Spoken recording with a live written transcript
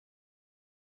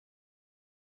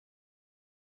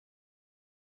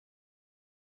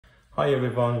Hi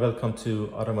everyone, welcome to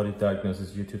Automotive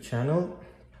Diagnosis YouTube channel.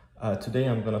 Today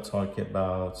I'm going to talk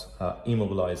about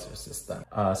Immobilizer system.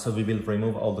 So we will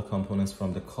remove all the components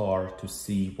from the car to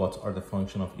see what are the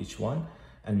function of each one,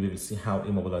 and we will see how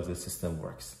Immobilizer system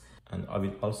works. And I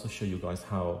will also show you guys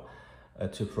how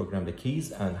to program the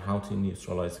keys and how to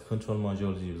neutralize control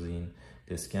modules using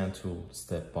the scan tool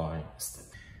step by step.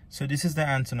 So this is the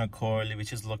antenna coil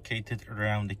which is located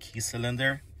around the key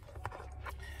cylinder.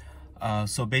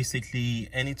 So basically,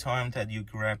 anytime that you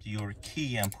grab your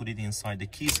key and put it inside the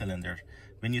key cylinder,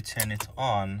 when you turn it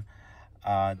on,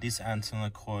 this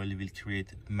antenna coil will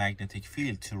create magnetic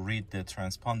field to read the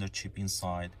transponder chip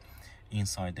inside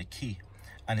the key,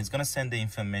 and it's gonna send the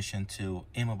information to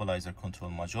Immobilizer control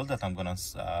module that I'm gonna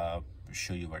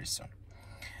show you very soon.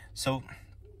 So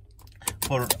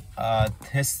for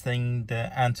testing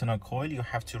the antenna coil, you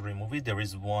have to remove it. There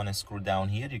is one screw down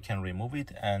here, you can remove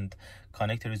it, and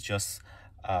connector is just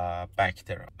back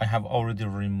there. I have already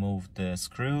removed the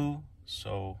screw,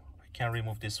 so I can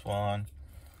remove this one,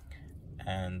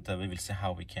 and we will see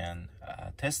how we can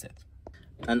test it.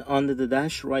 And under the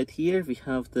dash right here, we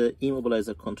have the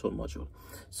Immobilizer control module.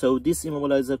 So this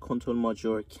Immobilizer control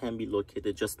module can be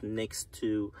located just next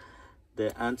to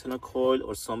the antenna coil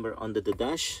or somewhere under the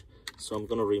dash. So I'm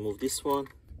gonna remove this one.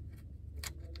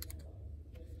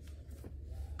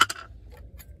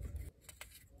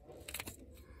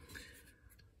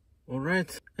 All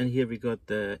right, and here we got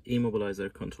the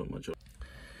Immobilizer control module.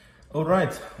 All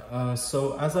right,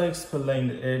 so as I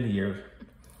explained earlier,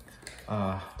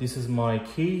 this is my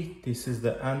key, this is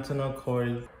the antenna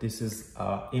coil, this is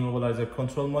Immobilizer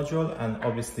control module, and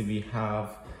obviously we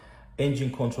have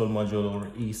engine control module or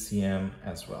ECM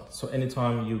as well. So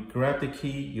anytime you grab the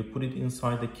key, you put it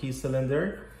inside the key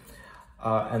cylinder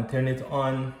and turn it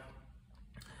on,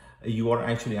 you are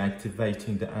actually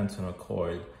activating the antenna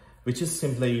coil, which is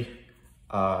simply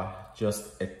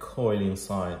just a coil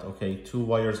inside. Okay, two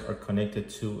wires are connected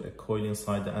to a coil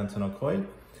inside the antenna coil,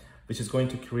 which is going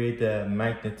to create a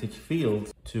magnetic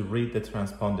field to read the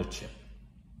transponder chip,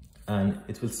 and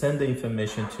it will send the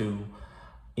information to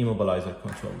Immobilizer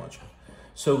control module.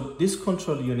 So this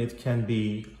control unit can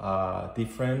be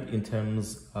different in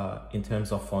terms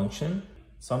of function.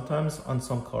 Sometimes on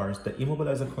some cars, the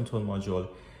Immobilizer control module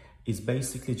is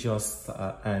basically just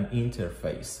an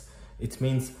interface. It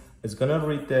means it's gonna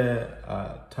read the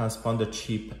transponder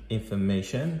chip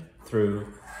information through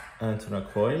antenna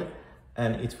coil,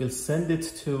 and it will send it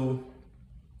to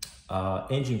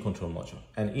engine control module.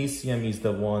 And ECM is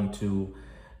the one to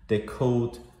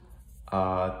decode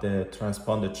the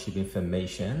transponder chip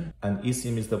information, and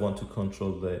ECM is the one to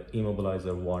control the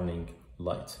Immobilizer warning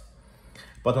light.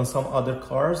 But on some other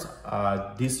cars,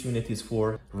 this unit is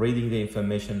for reading the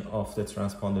information of the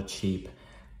transponder chip,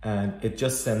 and it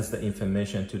just sends the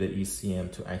information to the ECM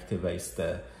to activate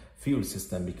the fuel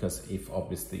system, because if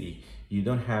obviously you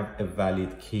don't have a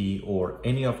valid key or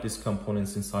any of these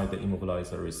components inside the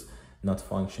Immobilizer is not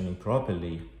functioning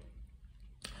properly,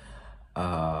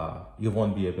 you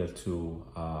won't be able to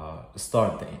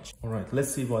start the engine. All right,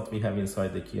 let's see what we have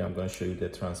inside the key. I'm going to show you the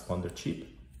transponder chip.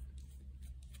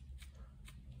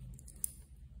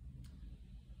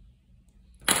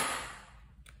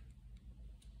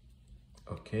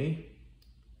 Okay,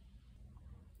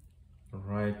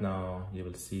 right now you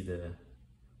will see the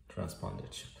transponder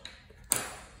chip.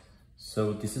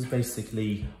 So this is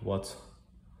basically what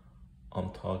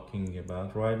I'm talking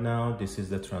about right now. This is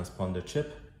the transponder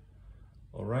chip,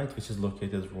 all right, which is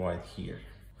located right here.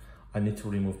 I need to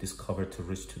remove this cover to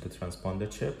reach to the transponder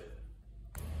chip.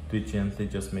 Do it gently,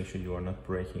 just make sure you are not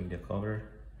breaking the cover,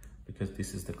 because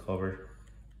this is the cover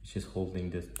which is holding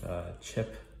the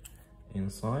chip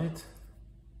inside.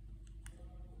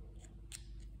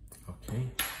 Okay,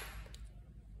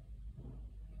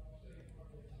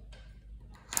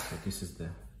 so this is the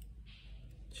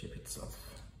chip itself.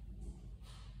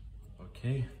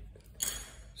 Okay,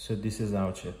 so this is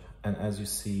our chip, and as you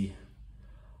see,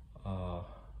 I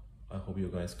hope you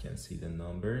guys can see the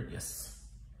number. Yes,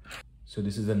 so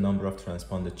this is the number of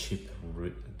transponder chip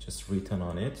just written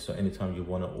on it. So anytime you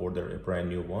want to order a brand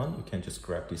new one, you can just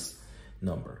grab this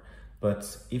number.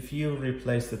 But if you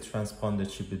replace the transponder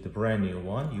chip with the brand new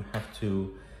one, you have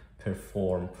to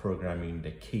perform programming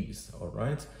the keys. All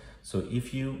right, so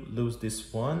if you lose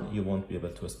this one, you won't be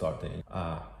able to start the engine.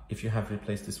 If you have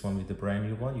replaced this one with the brand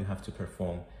new one, you have to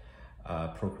perform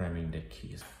programming the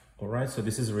keys. All right, so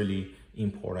this is really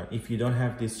important. If you don't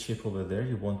have this chip over there,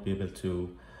 you won't be able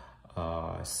to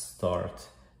start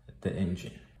the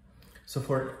engine. So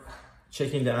for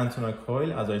checking the antenna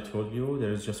coil, as I told you,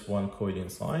 there is just one coil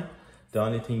inside. The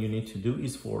only thing you need to do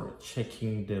is for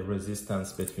checking the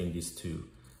resistance between these two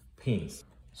pins.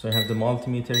 So I have the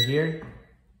multimeter here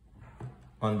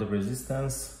on the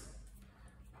resistance,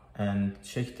 and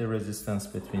check the resistance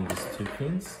between these two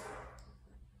pins.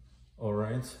 All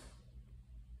right.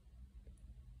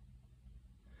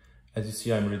 As you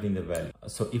see, I'm reading the value.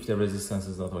 So if the resistance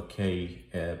is not okay,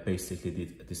 basically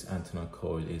this antenna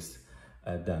coil is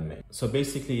damaged. So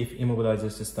basically, if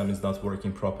immobilizer system is not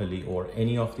working properly or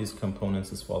any of these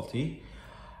components is faulty,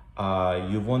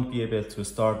 you won't be able to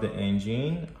start the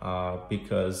engine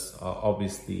because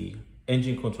obviously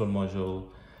engine control module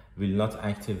will not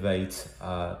activate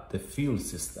the fuel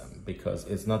system because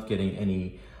it's not getting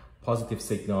any positive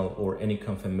signal or any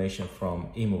confirmation from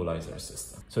immobilizer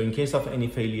system. So in case of any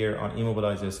failure on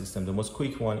immobilizer system, the most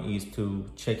quick one is to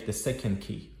check the second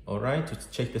key. All right, to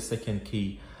check the second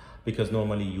key, because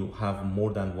normally you have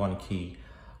more than one key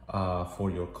for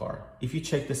your car. If you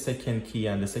check the second key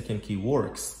and the second key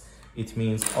works, it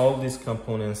means all these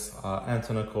components,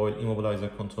 antenna coil,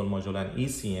 immobilizer control module, and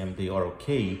ECM, they are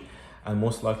okay. And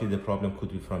most likely the problem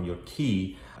could be from your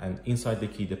key, and inside the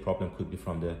key, the problem could be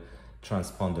from the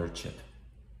transponder chip.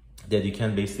 That you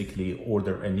can basically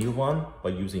order a new one by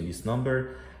using this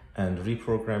number and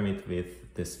reprogram it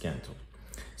with the scan tool.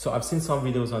 So I've seen some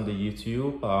videos on the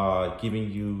YouTube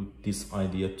giving you this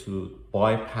idea to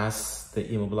bypass the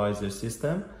immobilizer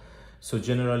system. So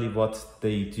generally what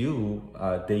they do,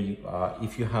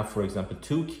 if you have, for example,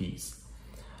 two keys,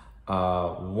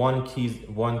 one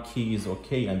key is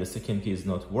okay and the second key is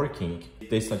not working,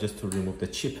 they suggest to remove the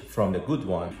chip from the good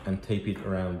one and tape it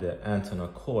around the antenna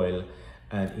coil.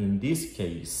 And in this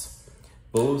case,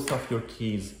 both of your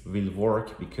keys will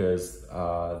work because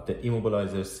the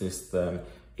immobilizer system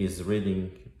is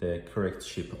reading the correct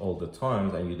chip all the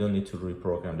time, and you don't need to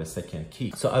reprogram the second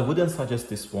key. So I wouldn't suggest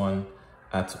this one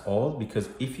at all, because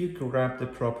if you grab the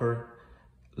proper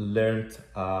learned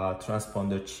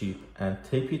transponder chip and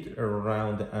tape it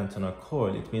around the antenna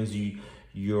coil, it means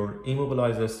your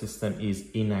immobilizer system is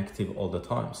inactive all the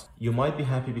times. You might be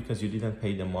happy because you didn't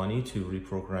pay the money to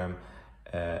reprogram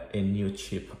a new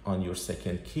chip on your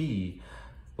second key,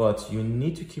 but you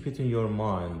need to keep it in your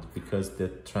mind because the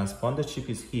transponder chip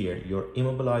is here. Your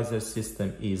immobilizer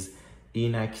system is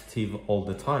inactive all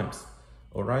the times.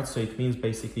 All right, so it means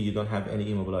basically you don't have any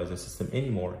immobilizer system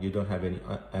anymore. You don't have any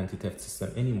anti-theft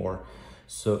system anymore.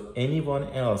 So anyone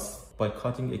else, by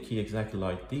cutting a key exactly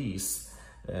like this,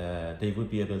 they would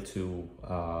be able to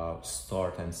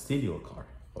start and steal your car.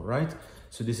 All right,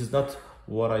 so this is not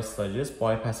what I suggest.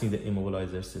 Bypassing the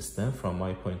immobilizer system, from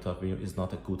my point of view, is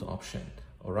not a good option.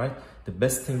 All right, the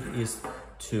best thing is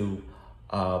to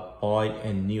buy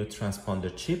a new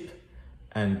transponder chip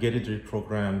and get it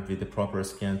reprogrammed with the proper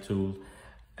scan tool.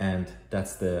 And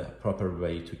that's the proper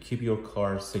way to keep your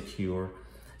car secure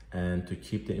and to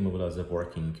keep the immobilizer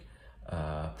working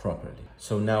properly.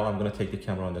 So now I'm going to take the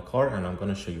camera on the car and I'm going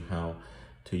to show you how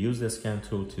to use the scan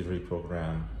tool to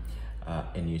reprogram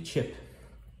a new chip.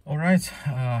 All right,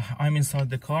 I'm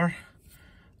inside the car.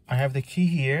 I have the key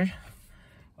here,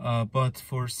 but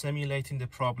for simulating the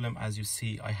problem, as you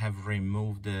see, I have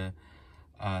removed the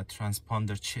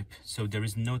transponder chip. So there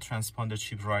is no transponder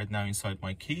chip right now inside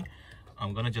my key.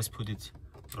 I'm gonna just put it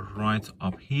right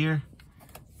up here,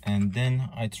 and then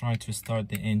I try to start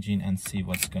the engine and see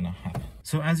what's gonna happen.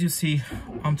 So as you see,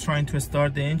 I'm trying to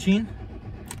start the engine.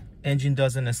 Engine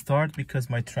doesn't start because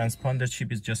my transponder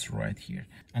chip is just right here.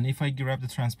 And if I grab the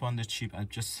transponder chip, I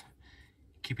just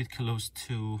keep it close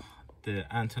to the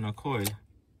antenna coil.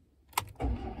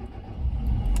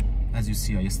 As you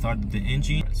see, I started the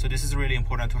engine. So this is really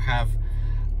important to have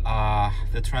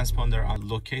the transponder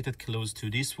located close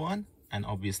to this one, and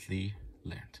obviously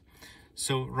learned.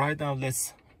 So right now,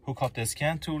 let's hook up the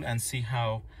scan tool and see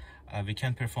how we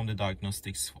can perform the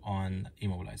diagnostics on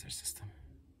immobilizer system.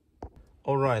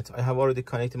 All right, I have already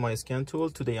connected my scan tool.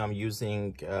 Today I'm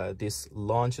using this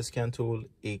launch scan tool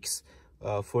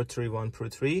X431 Pro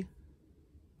 3.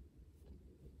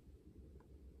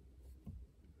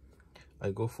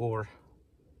 I go for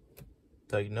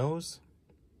diagnose.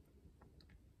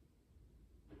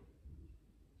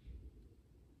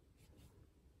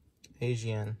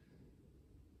 Asian.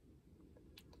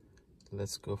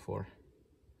 Let's go for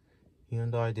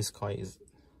Hyundai. This car is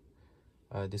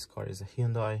a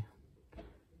Hyundai.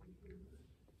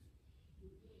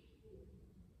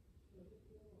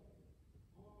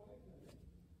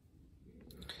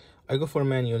 I go for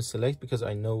manual select because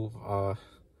I know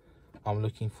I'm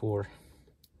looking for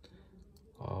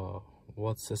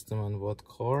what system and what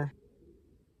car.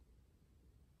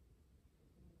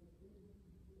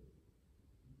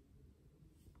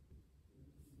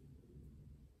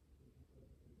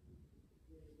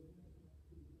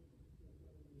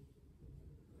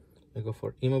 I go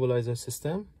for Immobilizer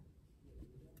system.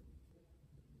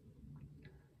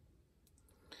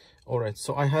 All right,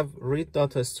 so I have read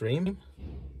data stream.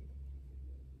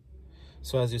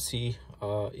 So as you see,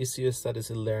 ECU status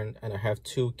is learned, and I have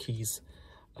 2 keys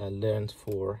learned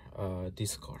for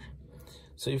this car.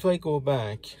 So if I go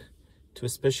back to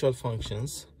special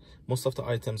functions, most of the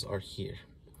items are here.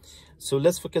 So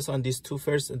let's focus on these 2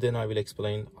 first, and then I will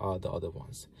explain the other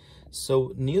ones.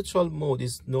 So neutral mode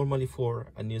is normally for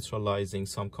neutralizing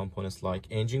some components like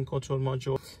engine control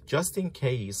module, just in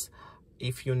case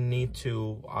if you need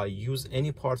to use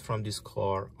any part from this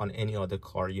car on any other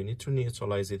car, you need to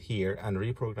neutralize it here and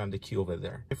reprogram the key over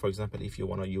there. For example, if you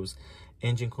want to use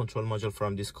engine control module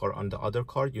from this car on the other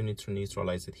car, you need to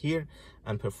neutralize it here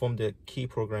and perform the key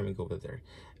programming over there.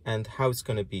 And how it's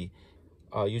going to be,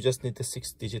 you just need the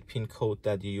 6-digit pin code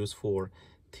that you use for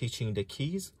teaching the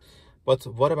keys. But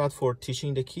what about for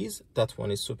teaching the keys? That one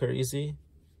is super easy.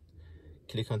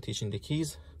 Click on teaching the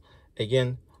keys.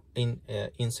 Again,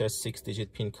 insert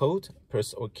 6-digit pin code,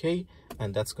 press OK,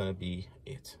 and that's going to be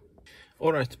it.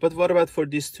 All right, but what about for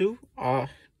these 2?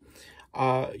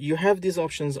 You have these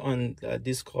options on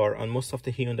this car on most of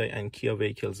the Hyundai and Kia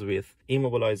vehicles with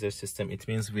Immobilizer system. It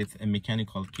means with a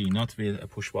mechanical key, not with a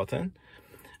push button.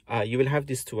 You will have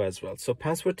these 2 as well. So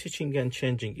password teaching and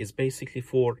changing is basically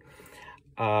for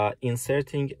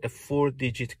inserting a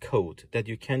 4-digit code that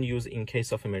you can use in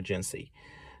case of emergency.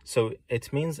 So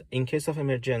it means in case of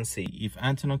emergency, if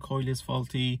antenna coil is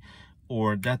faulty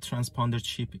or that transponder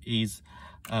chip is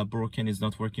broken, is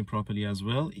not working properly as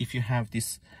well, if you have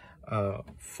this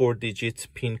 4-digit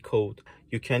pin code,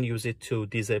 you can use it to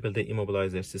disable the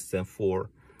Immobilizer system for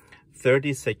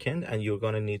 30 seconds, and you're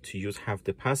going to need to have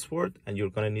the password, and you're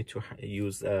going to need to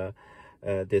use the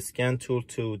scan tool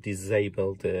to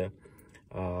disable the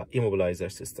Immobilizer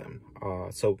system.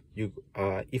 So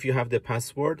if you have the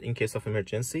password in case of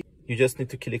emergency, you just need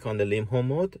to click on the limb home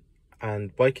mode,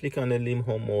 and by clicking on the limb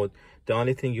home mode, the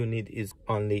only thing you need is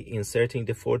only inserting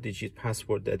the 4-digit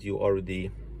password that you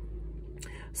already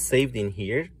saved in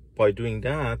here. By doing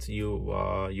that,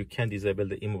 you can disable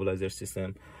the Immobilizer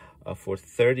system for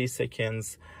 30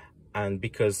 seconds. And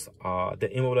because the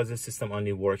Immobilizer system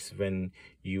only works when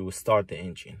you start the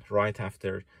engine, right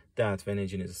after that, when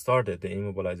engine is started, the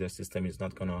Immobilizer system is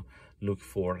not gonna look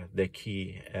for the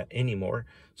key anymore.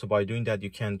 So by doing that, you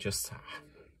can just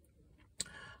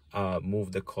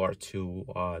move the car to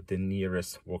the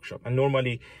nearest workshop. And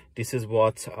normally this is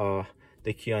what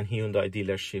the Kia and Hyundai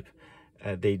dealership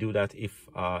they do, that if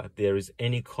there is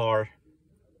any car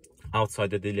outside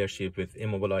the dealership with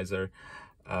Immobilizer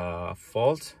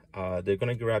fault, they're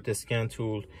gonna grab the scan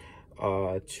tool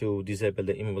to disable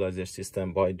the Immobilizer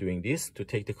system by doing this, to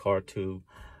take the car to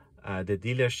the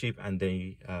dealership, and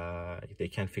they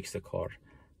can fix the car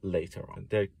later on.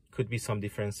 There could be some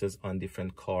differences on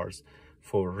different cars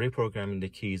for reprogramming the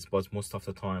keys, but most of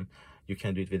the time you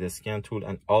can do it with the scan tool,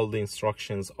 and all the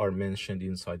instructions are mentioned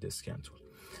inside the scan tool.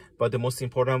 But the most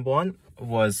important one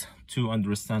was to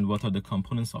understand what are the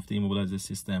components of the Immobilizer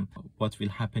system, what will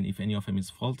happen if any of them is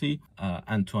faulty,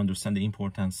 and to understand the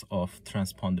importance of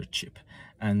transponder chip.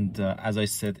 And as I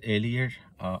said earlier,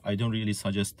 I don't really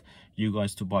suggest you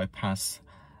guys to bypass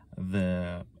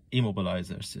the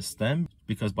Immobilizer system,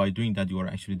 because by doing that you are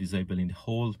actually disabling the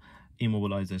whole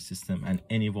Immobilizer system, and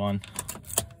anyone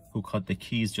who cut the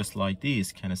keys just like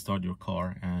this can start your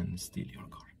car and steal your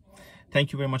car.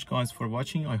 Thank you very much guys for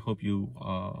watching. I hope you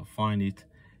find it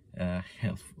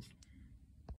helpful.